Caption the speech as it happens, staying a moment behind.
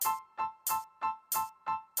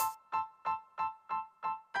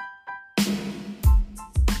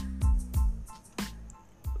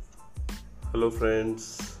Hello,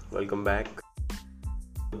 friends, welcome back.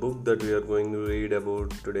 The book that we are going to read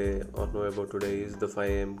about today or know about today is The 5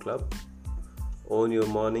 A.M Club. Own Your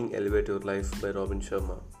Morning, Elevate Your Life by Robin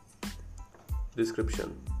Sharma.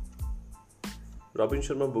 Description. Robin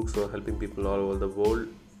Sharma books are helping people all over the world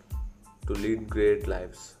to lead great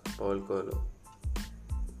lives. Paul Coelho.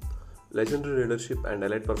 Legendary leadership and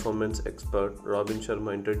elite performance expert Robin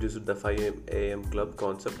Sharma introduced the 5 A.M Club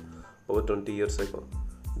concept over 20 years ago.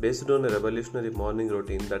 Based on a revolutionary morning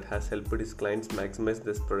routine that has helped his clients maximize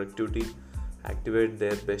their productivity, activate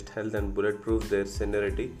their best health, and bulletproof their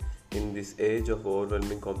seniority in this age of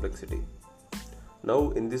overwhelming complexity. Now,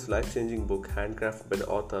 in this life changing book, handcrafted by the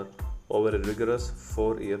author over a rigorous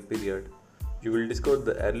 4-year period, you will discover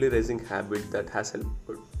the early rising habit that has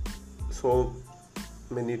helped so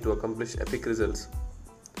many to accomplish epic results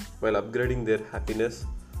while upgrading their happiness,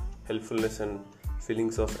 helpfulness, and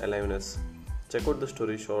feelings of aliveness. Check out the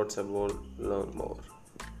story shorts and learn more.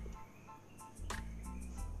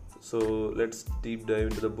 So let's deep dive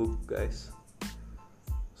into the book, guys.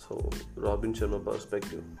 So, Robin Sharma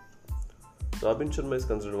perspective. Robin Sharma is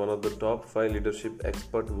considered one of the top 5 leadership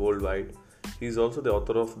experts worldwide. He is also the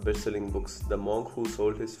author of best-selling books The Monk Who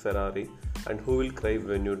Sold His Ferrari and Who Will Cry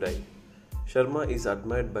When You Die. Sharma is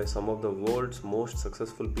admired by some of the world's most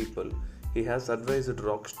successful people. He has advised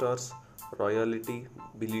rock stars, royalty,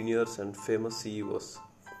 billionaires, and famous CEOs.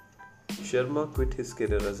 Sharma quit his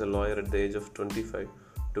career as a lawyer at the age of 25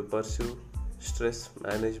 to pursue stress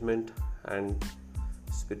management and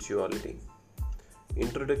spirituality.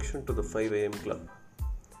 Introduction to the 5 A.M Club.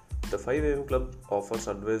 The 5 A.M Club offers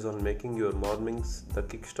advice on making your mornings the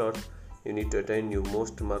kickstart you need to attain your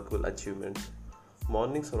most remarkable achievements.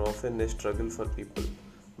 Mornings are often a struggle for people,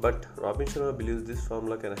 but Robin Sharma believes this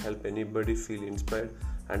formula can help anybody feel inspired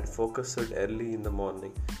and focused early in the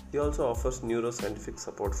morning. He also offers neuroscientific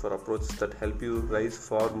support for approaches that help you rise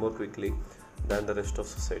far more quickly than the rest of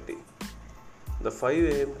society. The 5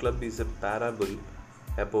 A.M Club is a parable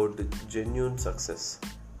about genuine success,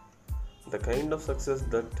 the kind of success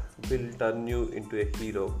that will turn you into a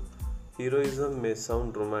hero. Heroism may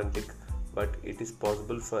sound romantic, but it is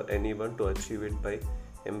possible for anyone to achieve it by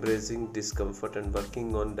embracing discomfort and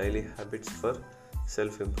working on daily habits for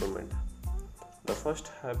self-improvement. The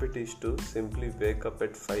first habit is to simply wake up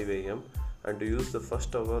at 5 a.m. and to use the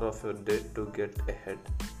first hour of your day to get ahead.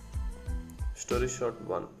 Story short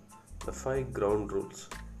 1. The 5 ground rules.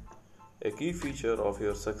 A key feature of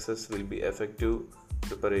your success will be effective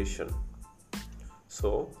preparation.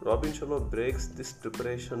 So, Robin Sharma breaks this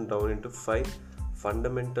preparation down into 5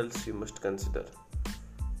 fundamentals you must consider.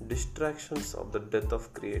 Distractions of the death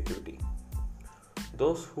of creativity.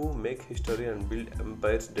 Those who make history and build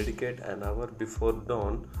empires dedicate an hour before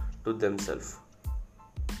dawn to themselves.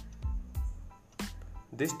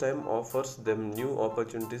 This time offers them new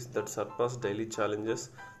opportunities that surpass daily challenges.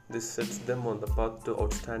 This sets them on the path to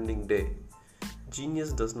outstanding day.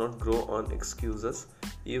 Genius does not grow on excuses.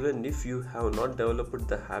 Even if you have not developed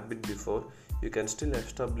the habit before, you can still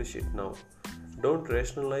establish it now. Don't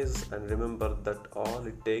rationalize and remember that all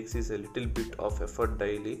it takes is a little bit of effort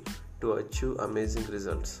daily to achieve amazing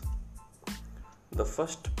results. The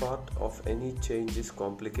first part of any change is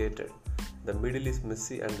complicated. The middle is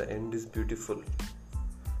messy and the end is beautiful.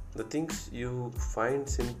 The things you find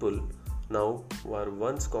simple now were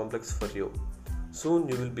once complex for you. Soon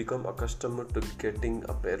you will become accustomed to getting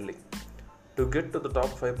up early. To get to the top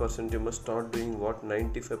 5%, you must start doing what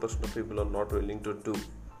 95% of people are not willing to do.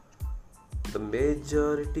 The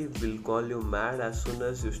majority will call you mad as soon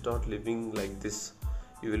as you start living like this.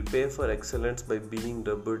 You will pay for excellence by being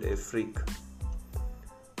dubbed a freak.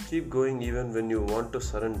 Keep going even when you want to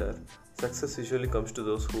surrender. Success usually comes to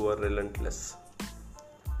those who are relentless.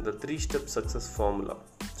 The 3-step success formula.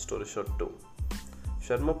 Story short 2.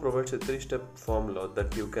 Sharma provides a 3-step formula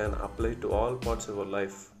that you can apply to all parts of your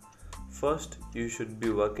life. First, you should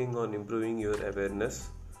be working on improving your awareness.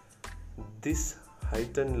 This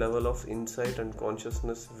heightened level of insight and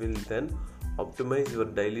consciousness will then optimize your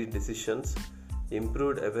daily decisions.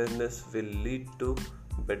 Improved awareness will lead to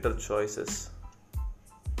better choices.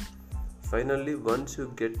 Finally, once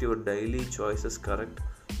you get your daily choices correct,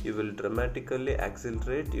 you will dramatically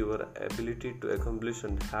accelerate your ability to accomplish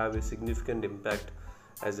and have a significant impact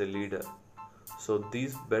as a leader. So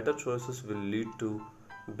these better choices will lead to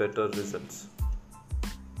better results.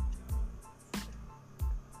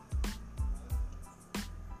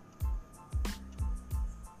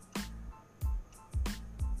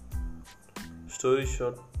 Story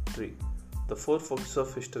short 3. The 4 focuses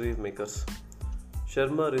of history makers.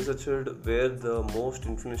 Sharma researched where the most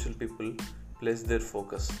influential people place their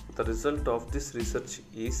focus. The result of this research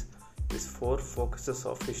is is four focuses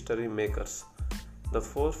of history makers. The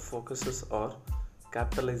four focuses are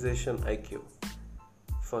capitalization IQ.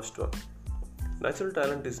 First one. Natural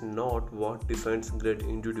talent is not what defines great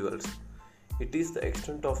individuals. It is the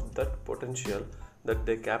extent of that potential that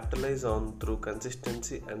they capitalize on through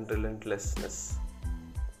consistency and relentlessness.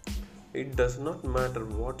 It does not matter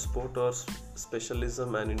what sport or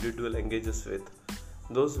specialism an individual engages with,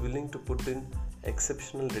 those willing to put in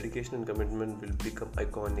exceptional dedication and commitment will become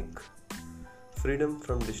iconic. Freedom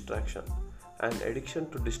from distraction. An addiction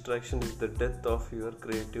to distraction is the death of your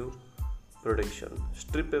creative production.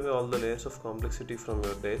 Strip away all the layers of complexity from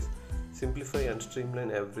your days, simplify and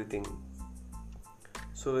streamline everything.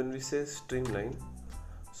 So when we say streamline,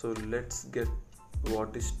 so let's get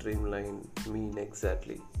what is streamline mean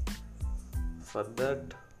exactly. For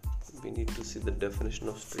that, we need to see the definition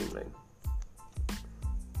of streamline.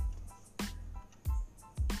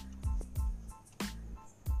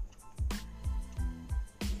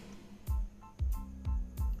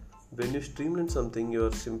 When you streamline something, you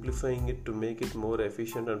are simplifying it to make it more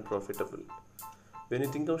efficient and profitable. When you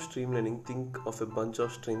think of streamlining, think of a bunch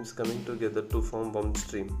of streams coming together to form one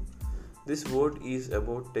stream. This word is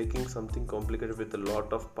about taking something complicated with a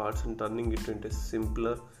lot of parts and turning it into a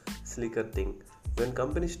simpler, sleeker thing. When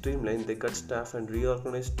companies streamline, they cut staff and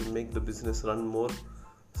reorganize to make the business run more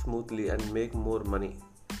smoothly and make more money.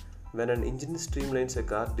 When an engineer streamlines a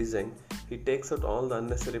car design, he takes out all the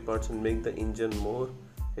unnecessary parts and makes the engine more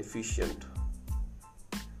efficient.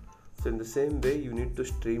 So in the same way, you need to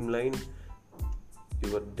streamline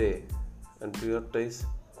your day and prioritize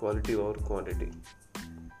quality over quantity.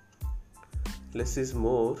 Less is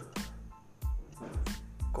more.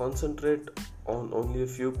 Concentrate on only a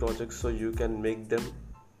few projects so you can make them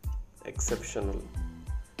exceptional.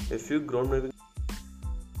 A few groundbreaking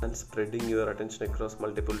and spreading your attention across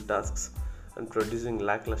multiple tasks and producing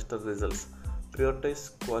lackluster results.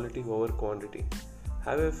 Prioritize quality over quantity.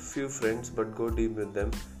 Have a few friends but go deep with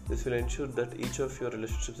them. This will ensure that each of your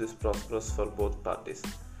relationships is prosperous for both parties.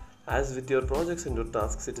 As with your projects and your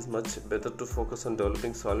tasks, it is much better to focus on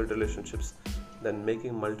developing solid relationships than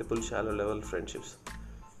making multiple shallow level friendships.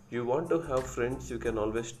 You want to have friends you can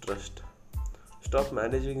always trust. Stop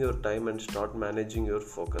managing your time and start managing your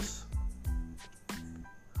focus.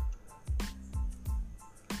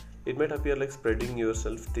 It might appear like spreading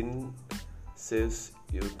yourself thin saves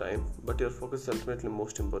you time, but your focus is ultimately the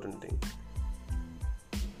most important thing.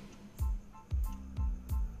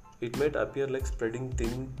 It might appear like spreading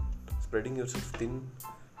yourself thin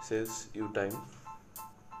saves you time,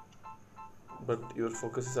 but your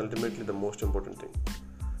focus is ultimately the most important thing.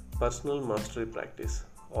 Personal mastery practice.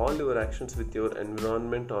 All your actions with your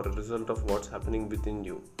environment are a result of what's happening within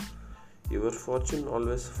you. Your fortune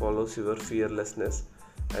always follows your fearlessness,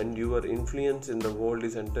 and your influence in the world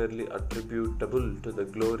is entirely attributable to the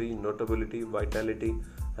glory, notability, vitality,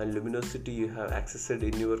 and luminosity you have accessed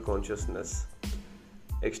in your consciousness.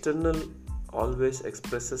 External always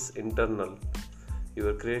expresses internal.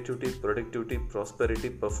 Your creativity, productivity, prosperity,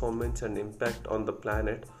 performance, and impact on the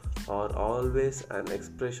planet are always an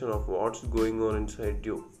expression of what's going on inside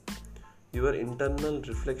you. Your internal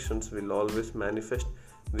reflections will always manifest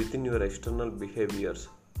within your external behaviors.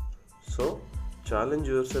 So, challenge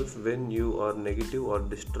yourself when you are negative or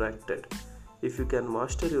distracted. If you can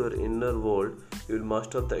master your inner world, you will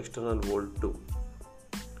master the external world too.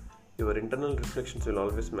 Your internal reflections will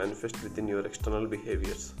always manifest within your external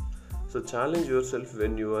behaviors. So challenge yourself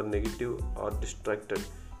when you are negative or distracted.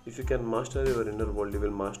 If you can master your inner world, you will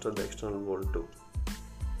master the external world too.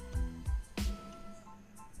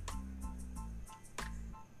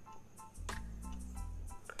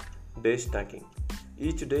 Day stacking.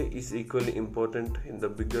 Each day is equally important in the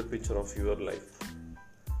bigger picture of your life.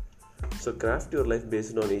 So craft your life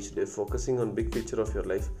based on each day, focusing on big picture of your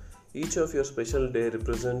life. Each of your special day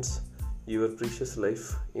represents your precious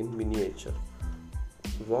life in miniature.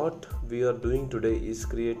 What we are doing today is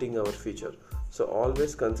creating our future. So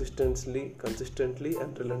always consistently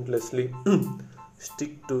and relentlessly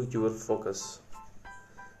stick to your focus.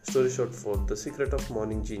 Story short 4. The secret of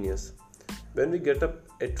morning genius. When we get up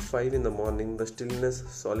at 5 in the morning, the stillness,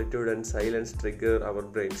 solitude and silence trigger our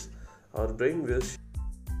brains. Our brain waves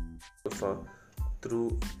alpha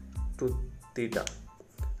through to theta,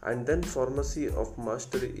 and then pharmacy of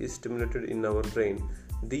mastery is stimulated in our brain.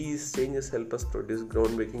 These changes help us produce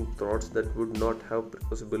groundbreaking thoughts that would not have been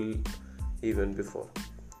possible even before.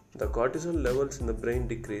 The cortisol levels in the brain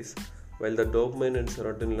decrease while the dopamine and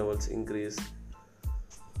serotonin levels increase.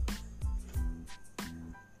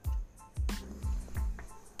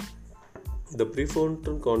 The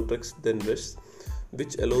prefrontal cortex then rests,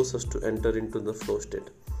 which allows us to enter into the flow state.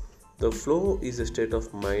 The flow is a state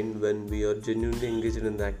of mind when we are genuinely engaged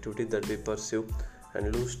in the activity that we pursue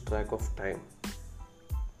and lose track of time.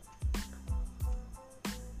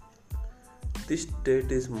 This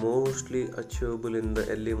state is mostly achievable in the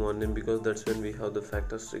early morning because that's when we have the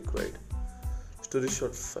factors required. Story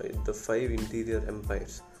short 5. The 5 interior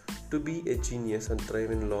empires. To be a genius and thrive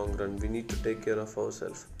in long run, we need to take care of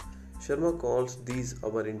ourselves. Sharma calls these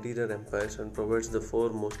our interior empires and provides the 4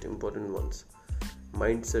 most important ones.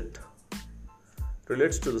 Mindset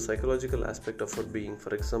relates to the psychological aspect of our being,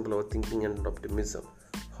 for example, our thinking and optimism.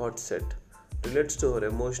 Heart set relates to our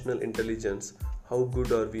emotional intelligence. How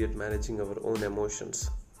good are we at managing our own emotions?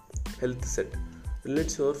 Health set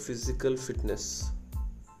relates to our physical fitness.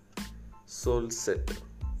 Soul set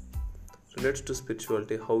relates to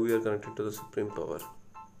spirituality, how we are connected to the supreme power.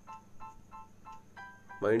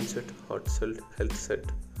 Mindset, heart set, health set,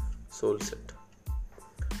 soul set.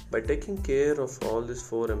 By taking care of all these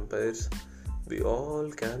 4 empires, we all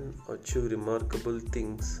can achieve remarkable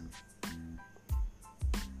things.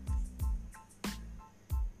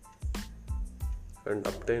 And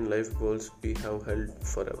obtain life goals we have held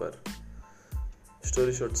forever.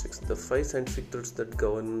 Story short 6. The 5 scientific truths that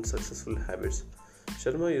govern successful habits.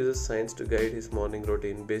 Sharma uses science to guide his morning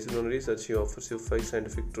routine. Based on research, he offers you 5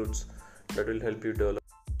 scientific truths that will help you develop.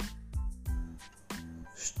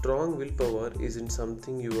 Strong willpower isn't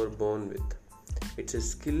something you are born with. It's a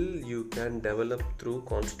skill you can develop through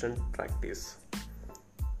constant practice.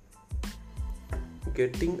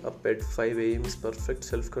 Getting up at 5 a.m. is perfect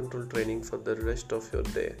self-control training for the rest of your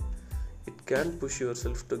day. It can push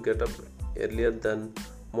yourself to get up earlier than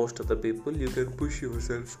most other people. You can push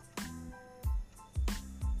yourself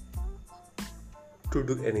to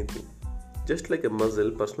do anything. Just like a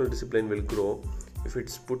muscle, personal discipline will grow if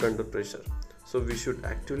it's put under pressure. So we should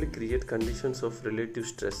actively create conditions of relative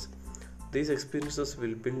stress. These experiences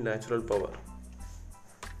will build natural power.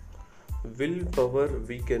 Willpower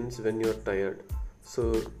weakens when you're tired.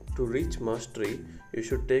 So to reach mastery, you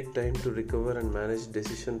should take time to recover and manage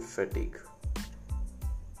decision fatigue.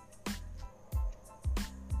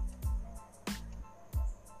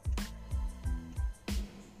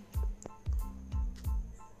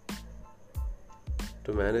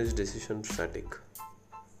 To manage decision fatigue.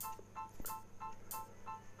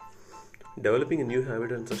 Developing a new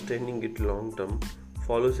habit and sustaining it long term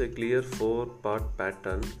follows a clear 4-part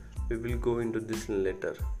pattern. We will go into this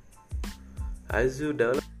later. As you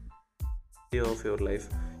develop the area of your life,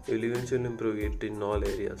 you will eventually improve it in all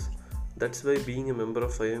areas. That's why being a member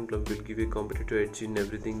of A.M Club will give you a competitive edge in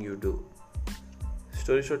everything you do.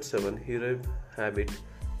 Story short 7. Hero habit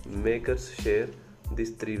makers share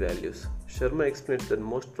these 3 values. Sharma explains that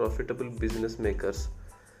most profitable business makers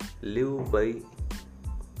live by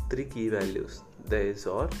 3 key values. These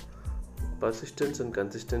are persistence and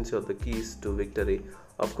consistency are the keys to victory.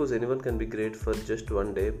 Of course, anyone can be great for just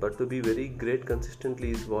one day, but to be very great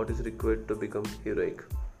consistently is what is required to become heroic.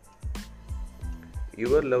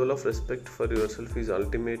 Your level of respect for yourself is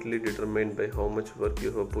ultimately determined by how much work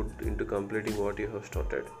you have put into completing what you have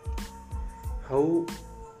started. How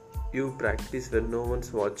you practice when no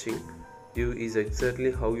one's watching you is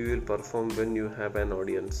exactly how you will perform when you have an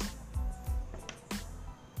audience.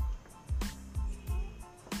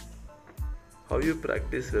 How you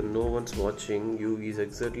practice when no one's watching you is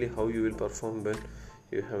exactly how you will perform when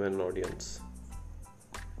you have an audience.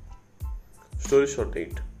 Story short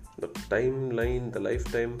 8. The timeline, the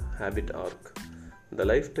lifetime habit arc. The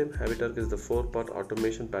lifetime habit arc is the 4-part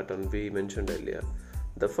automation pattern we mentioned earlier.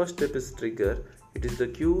 The first step is trigger. It is the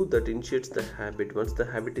cue that initiates the habit. Once the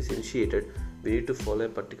habit is initiated, we need to follow a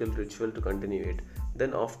particular ritual to continue it.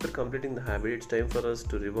 Then after completing the habit, it's time for us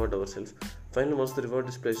to reward ourselves. Finally, once the reward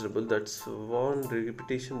is pleasurable, that's when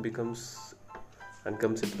repetition becomes and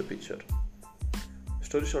comes into the picture.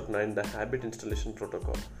 Story short 9. The habit installation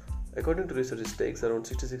protocol. According to research, it takes around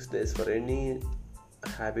 66 days for any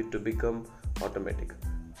habit to become automatic.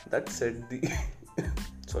 That said,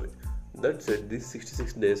 these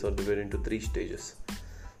 66 days are divided into 3 stages.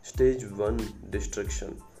 Stage 1.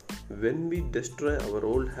 Destruction. When we destroy our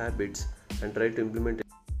old habits and try to implement it,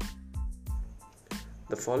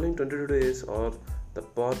 the following 22 days are the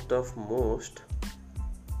part of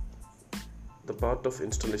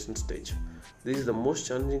installation stage. This is the most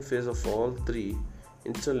challenging phase of all 3.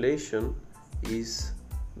 Installation is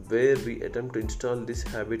where we attempt to install this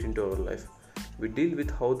habit into our life. We deal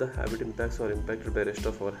with how the habit impacts or impacted by rest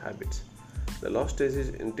of our habits. The last stage is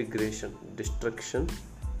integration, destruction.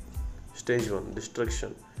 Stage 1.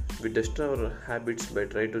 Destruction. We destroy our habits by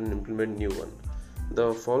trying to implement new one.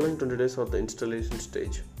 The following 20 days are the installation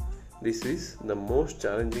stage. This is the most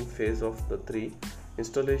challenging phase of the 3.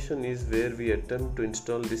 Installation is where we attempt to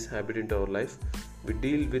install this habit into our life. We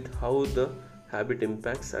deal with how the habit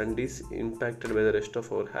impacts and is impacted by the rest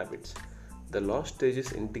of our habits. The last stage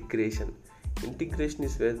is integration. Integration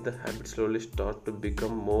is where the habit slowly start to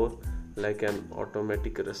become more like an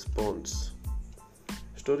automatic response.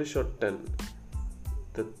 Story short 10.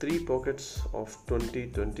 The 3 pockets of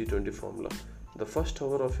 20-20-20 formula. The first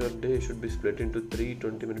hour of your day should be split into 3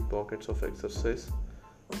 20-minute pockets of exercise,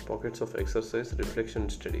 reflection,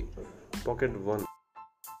 and study. Pocket 1.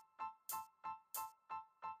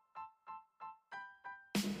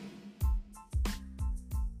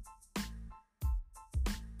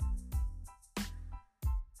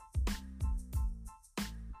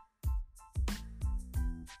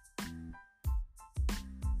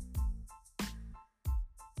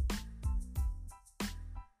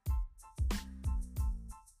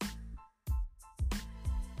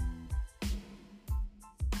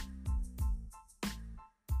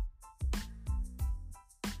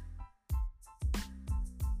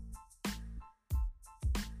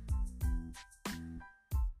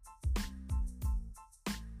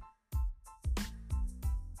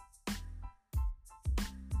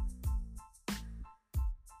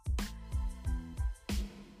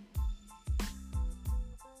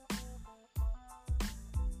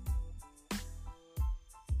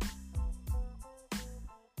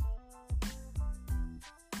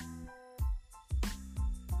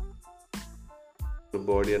 Your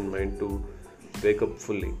body and mind to wake up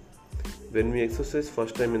fully. When we exercise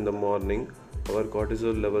first time in the morning, our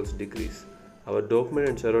cortisol levels decrease. Our dopamine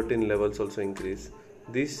and serotonin levels also increase.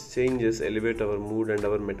 These changes elevate our mood and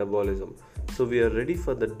our metabolism. So we are ready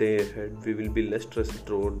for the day ahead. We will be less stressed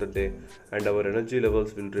throughout the day and our energy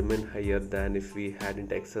levels will remain higher than if we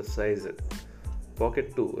hadn't exercised.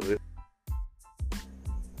 Pocket 2.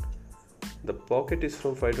 The pocket is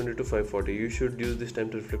from 5:20 to 5:40. You should use this time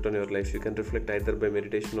to reflect on your life. You can reflect either by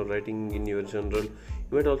meditation or writing in your journal.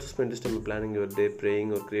 You might also spend this time planning your day,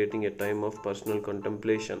 praying, or creating a time of personal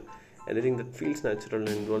contemplation. Anything that feels natural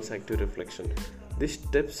and involves active reflection. These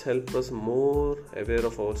steps help us more aware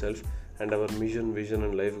of ourselves and our mission, vision,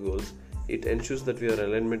 and life goals. It ensures that we are in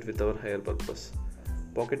alignment with our higher purpose.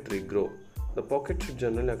 Pocket 3. Grow. The pocket should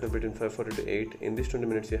generally occur between 5:40 to 8. In these 20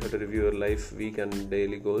 minutes, you have to review your life, week, and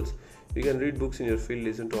daily goals. You can read books in your field,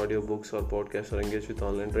 listen to audiobooks or podcasts, or engage with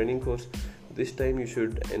online training course. This time, you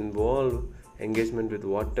should involve engagement with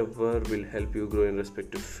whatever will help you grow in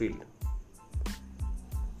respective field.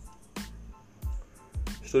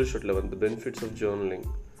 Story short 11. The benefits of journaling.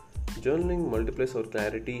 Journaling multiplies our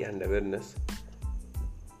clarity and awareness.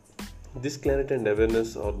 This clarity and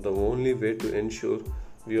awareness are the only way to ensure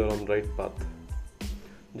we are on the right path.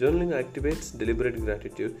 Journaling activates deliberate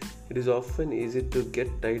gratitude. It is often easy to get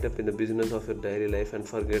tied up in the business of your daily life and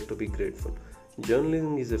forget to be grateful.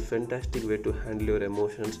 Journaling is a fantastic way to handle your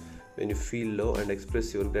emotions when you feel low and express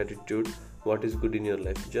your gratitude what is good in your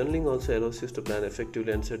life. Journaling also allows you to plan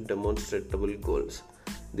effectively and set demonstrable goals.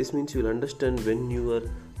 This means you will understand when your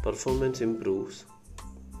performance improves.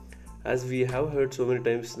 As we have heard so many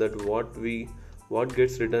times that what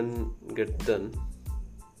gets written gets done.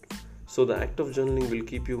 So the act of journaling will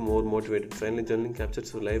keep you more motivated. Finally, journaling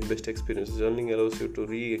captures your life best experiences. Journaling allows you to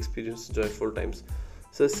re-experience joyful times.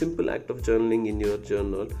 So a simple act of journaling in your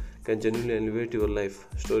journal can genuinely elevate your life.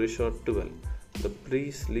 Story short 12. The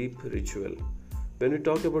pre-sleep ritual. When we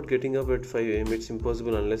talk about getting up at 5 a.m., it's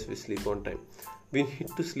impossible unless we sleep on time. We need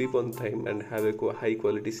to sleep on time and have a high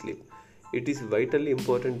quality sleep. It is vitally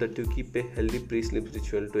important that you keep a healthy pre-sleep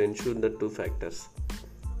ritual to ensure those two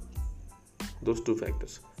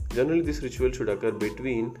factors. Generally, this ritual should occur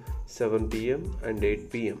between 7 pm and 8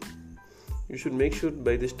 pm. You should make sure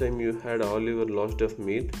by this time you had all your last day of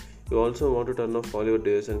meal. You also want to turn off all your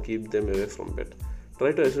devices and keep them away from bed.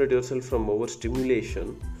 Try to isolate yourself from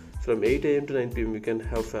overstimulation. From 8 am to 9 pm, you can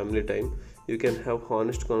have family time. You can have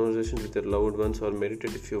honest conversations with your loved ones or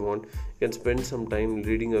meditate if you want. You can spend some time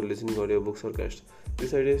reading or listening to audiobooks or casts.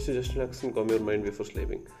 This idea is to just relax and calm your mind before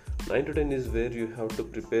sleeping. 9 to 10 is where you have to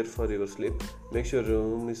prepare for your sleep. Make sure your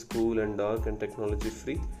room is cool and dark and technology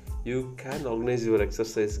free. You can organize your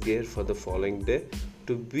exercise gear for the following day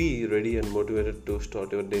to be ready and motivated to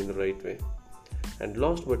start your day in the right way. And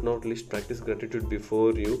last but not least, practice gratitude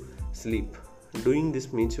before you sleep. Doing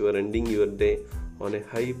this means you are ending your day on a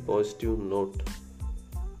high positive note.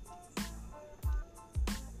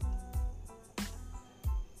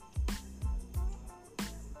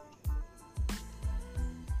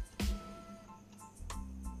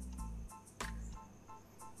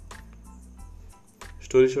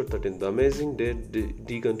 Story short 13. The amazing day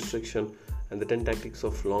deconstruction and the 10 tactics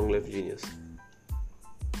of long life genius.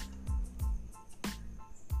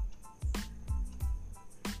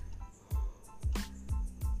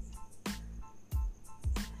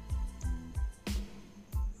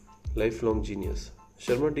 Lifelong genius.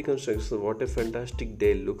 Sharma deconstructs what a fantastic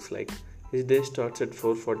day looks like. His day starts at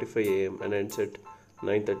 4:45 a.m. and ends at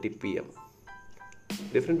 9:30 p.m.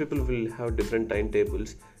 Different people will have different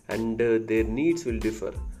timetables and their needs will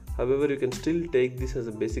differ. However, you can still take this as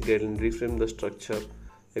a basic guide and reframe the structure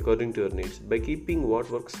according to your needs. By keeping what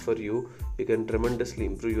works for you, you can tremendously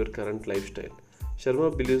improve your current lifestyle. Sharma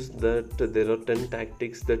believes that there are 10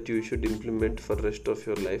 tactics that you should implement for the rest of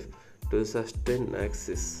your life to sustain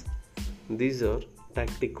access. These are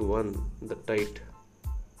Tactic 1, the tight.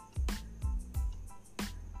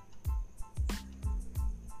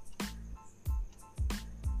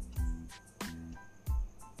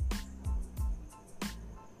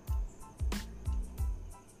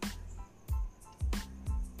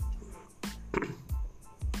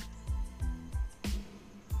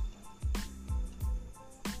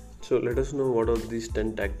 So let us know what are these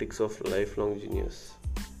 10 tactics of lifelong genius.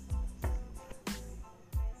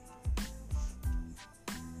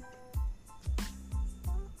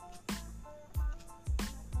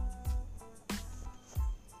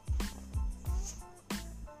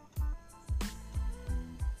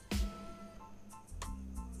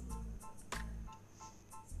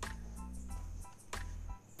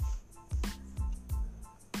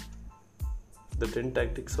 The 10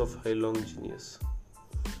 tactics of high-long genius.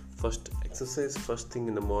 First, exercise first thing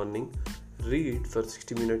in the morning. Read for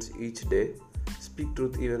 60 minutes each day. Speak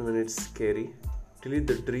truth even when it's scary. Delete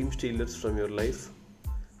the dream stealers from your life.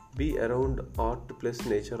 Be around art plus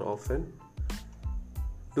nature often.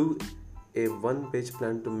 Do a one-page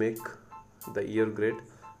plan to make the year great.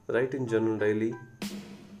 Write in journal daily.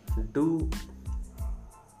 Do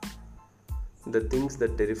the things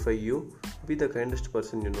that terrify you. Be the kindest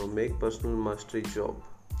person you know. Make personal mastery job.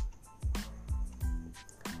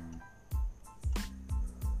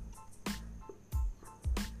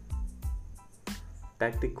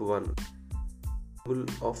 Tactic 1, bubble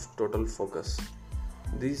of total focus.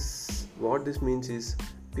 What this means is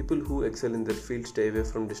people who excel in their field stay away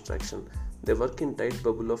from distraction. They work in tight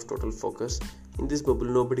bubble of total focus. In this bubble,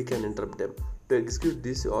 nobody can interrupt them. To execute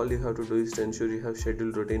this, all you have to do is to ensure you have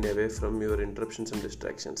scheduled routine away from your interruptions and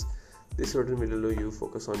distractions. This routine will allow you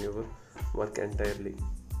focus on your work entirely.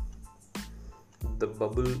 The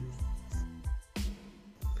bubble.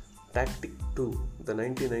 Tactic 2, the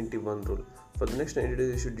 90-91 rule. For the next 90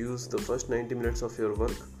 days, you should use the first 90 minutes of your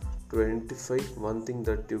work to identify one thing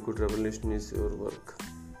that you could revolutionize your work.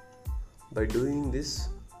 By doing this,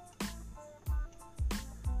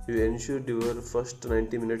 you ensure your first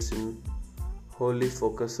 90 minutes in wholly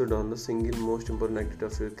focused on the single most important activity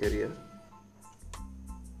of your career.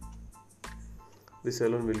 This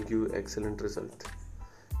alone will give excellent result.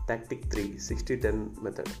 Tactic 3, 60-10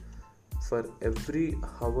 method. For every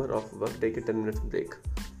hour of work, take a 10 minutes break.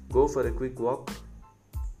 Go for a quick walk.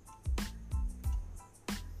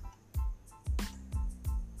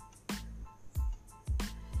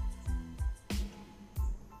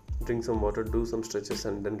 Drink some water, do some stretches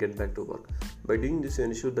and then get back to work. By doing this, you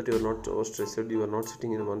ensure that you are not overstressed, you are not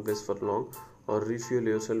sitting in one place for long or refuel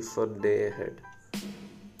yourself for day ahead.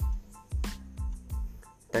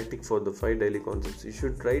 Tactic for the 5 daily concepts. You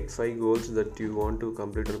should write 5 goals that you want to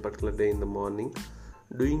complete on a particular day in the morning.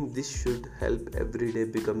 Doing this should help every day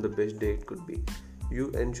become the best day it could be. You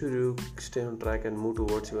ensure you stay on track and move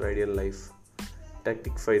towards your ideal life.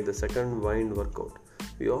 Tactic 5, the second wind workout.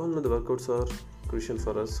 We all know the workouts are crucial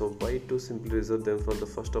for us, so why to simply reserve them for the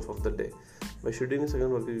first half of the day? By scheduling the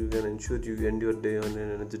second workout, you can ensure you end your day on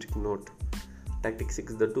an energetic note. Tactic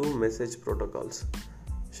 6, the 2 message protocols.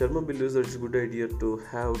 Sharma believes that it's a good idea to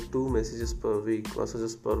have 2 massages per week. This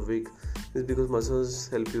is because massages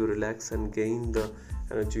help you relax and gain the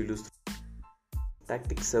energy you lose.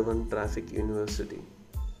 Tactic 7, traffic university.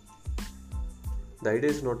 The idea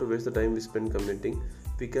is not to waste the time we spend commuting.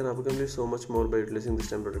 We can accomplish so much more by utilizing this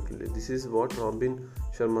time productively. This is what Robin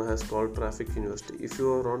Sharma has called traffic university. If you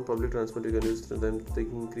are on public transport, you can use them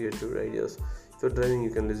taking creative ideas. If you're driving,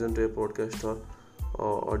 you can listen to a podcast or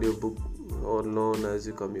audiobook or learn as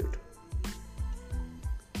you commute.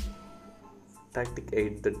 Tactic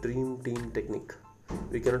 8, the dream team technique.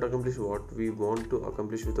 We cannot accomplish what we want to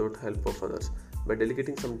accomplish without help of others. By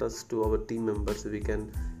delegating some tasks to our team members, we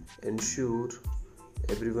can ensure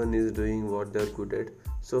everyone is doing what they are good at.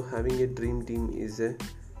 So having a dream team is a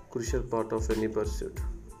crucial part of any pursuit.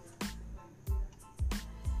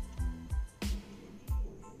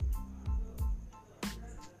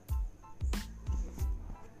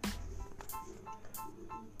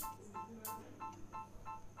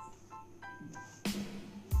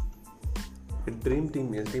 A dream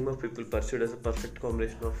team is a team of people pursued as a perfect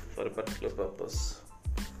combination for a particular purpose.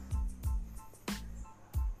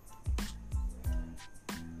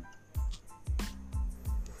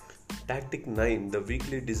 Tactic 9, the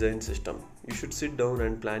weekly design system. You should sit down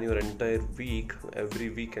and plan your entire week every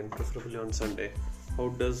weekend, preferably on Sunday. How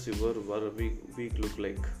does your week look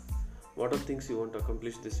like? What are things you want to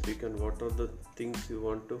accomplish this week, and what are the things you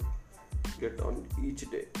want to get on each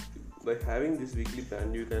day? By having this weekly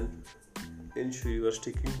plan, you can ensure you are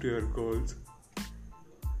sticking to your goals.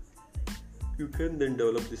 You can then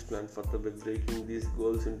develop this plan further by breaking these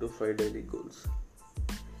goals into 5 daily goals.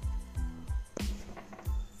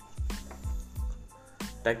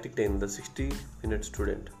 Tactic 10, the 60-minute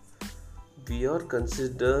student. We are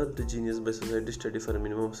considered genius by society. Study for a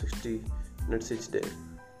minimum of 60 minutes each day.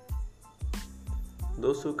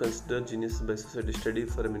 Those who consider genius by society study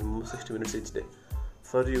for a minimum of 60 minutes each day.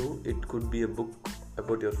 For you, it could be a book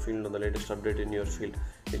about your field or the latest update in your field.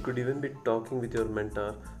 It could even be talking with your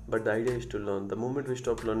mentor, but the idea is to learn. The moment we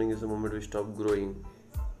stop learning is the moment we stop growing.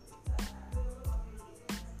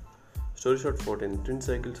 Story short 14, twin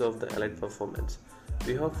cycles of the allied performance.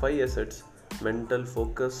 We have 5 assets: mental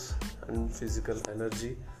focus and physical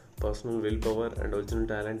energy, personal willpower, and original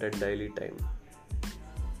talent at daily time.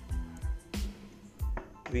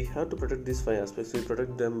 We have to protect these 5 aspects. We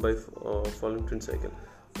protect them by following twin cycle: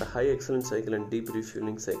 the high excellence cycle and deep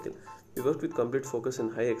refueling cycle. We work with complete focus in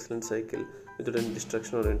high excellence cycle without any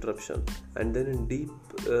distraction or interruption, and then in deep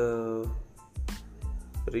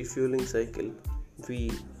refueling cycle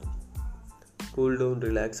we cool down,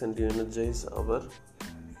 relax, and re-energize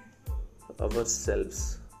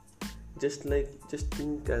ourselves. Just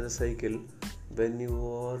think as a cycle. When you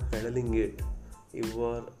are pedaling it, you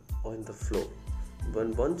are on the flow.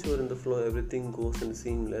 Once you are in the flow, everything goes in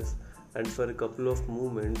seamless, and for a couple of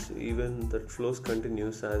movements even that flows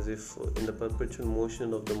continues, as if in the perpetual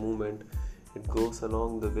motion of the movement it goes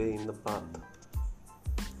along the way in the path.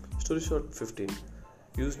 Story short 15,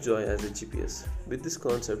 use joy as a GPS. With this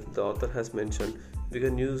concept, the author has mentioned we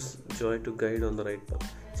can use joy to guide on the right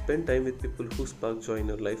path. Spend time with people who spark joy in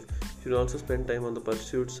your life. You should also spend time on the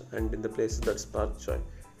pursuits and in the places that spark joy.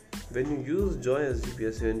 When you use joy as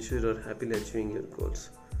GPS, you ensure you are happily achieving your goals.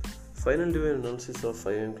 Final review and analysis of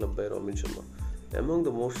A.M Club by Robin Sharma. Among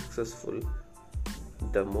the most successful,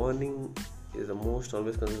 the morning is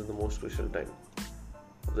always considered the most crucial time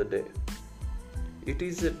of the day. It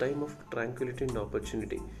is a time of tranquility and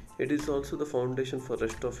opportunity. It is also the foundation for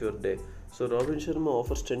rest of your day. So Robin Sharma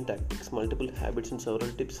offers 10 tactics, multiple habits, and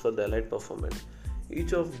several tips for the allied performance.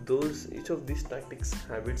 Each of these tactics,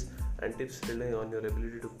 habits, and tips rely on your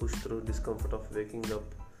ability to push through discomfort of waking up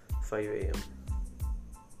 5 a.m.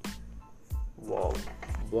 Wow,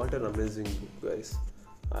 what an amazing book, guys.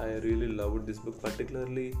 I really loved this book,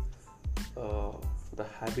 particularly the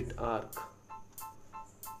habit arc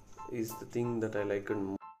is the thing that I liked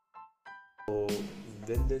more. So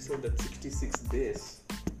when they say that 66 days,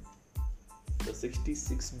 the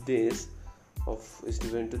 66 days is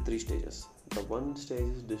divided into 3 stages. The one stage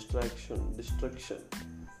is destruction,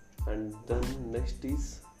 and then next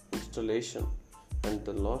is installation, and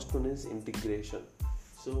the last one is integration.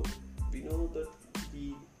 So we know that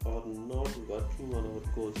we are not working on our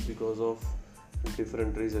goals because of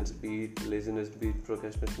different reasons, be it laziness, be it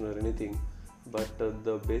procrastination, or anything. But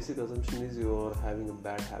the basic assumption is you are having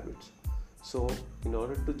bad habits. So in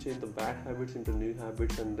order to change the bad habits into new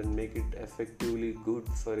habits and then make it effectively good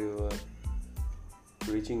for your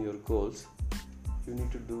reaching your goals, you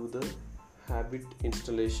need to do the habit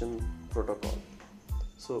installation protocol.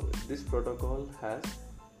 So this protocol has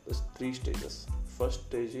 3 stages. First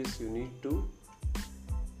stage is you need to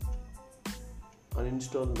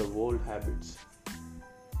uninstall the old habits,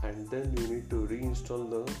 and then you need to reinstall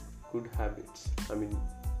the good habits.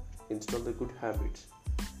 Install the good habits,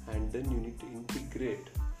 and then you need to integrate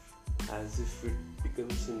as if it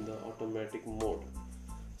becomes in the automatic mode.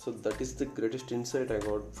 So that is the greatest insight I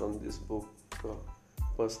got from this book.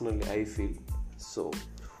 Personally, I feel so.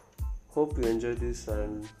 Hope you enjoy this,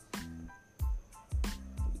 and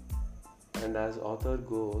as author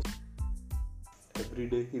goes, every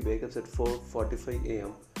day he wakes up at 4:45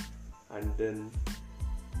 a.m. and then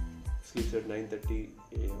sleeps at 9:30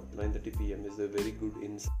 p.m. is a very good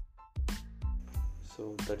insight.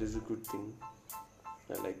 So that is a good thing.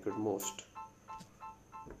 I like it most.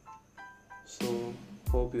 So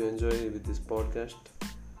hope you enjoy with this podcast.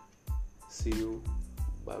 See you.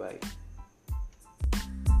 Bye bye.